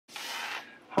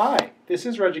Hi, this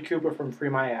is Reggie Cooper from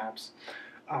FreeMyApps.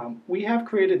 We have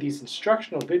created these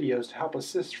instructional videos to help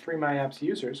assist FreeMyApps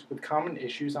users with common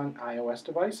issues on iOS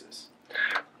devices.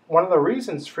 One of the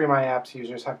reasons FreeMyApps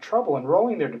users have trouble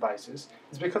enrolling their devices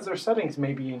is because their settings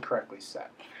may be incorrectly set.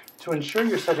 To ensure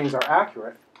your settings are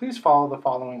accurate, please follow the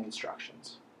following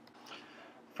instructions.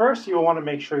 First, you will want to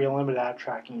make sure your limit ad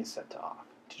tracking is set to off.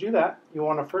 To do that, you'll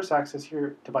want to first access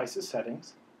your device's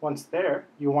settings. Once there,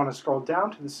 you'll want to scroll down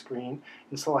to the screen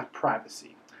and select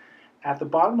Privacy. At the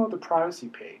bottom of the Privacy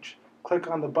page, click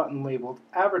on the button labeled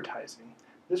Advertising.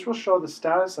 This will show the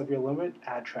status of your limit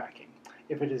ad tracking.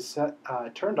 If it is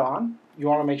turned on, you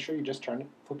want to make sure you just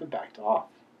flip it back to off.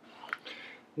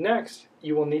 Next,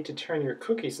 you will need to turn your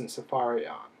cookies in Safari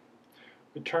on.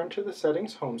 Return to the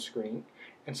Settings home screen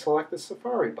and select the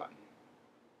Safari button.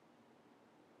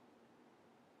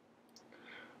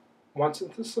 Once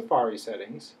in the Safari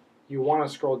settings, you want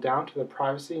to scroll down to the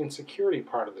Privacy and Security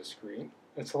part of the screen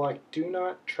and select Do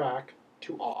Not Track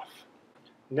to Off.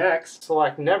 Next,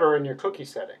 select Never in your cookie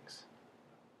settings.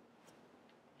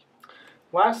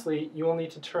 Lastly, you will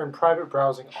need to turn private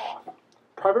browsing off.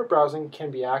 Private browsing can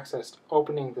be accessed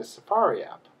opening the Safari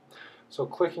app. So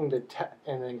clicking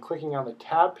and then clicking on the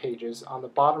tab pages on the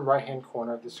bottom right-hand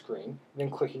corner of the screen, and then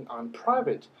clicking on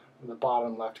Private on the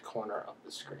bottom left corner of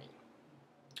the screen.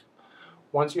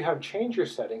 Once you have changed your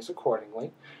settings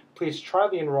accordingly, please try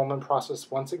the enrollment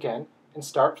process once again and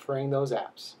start freeing those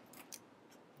apps.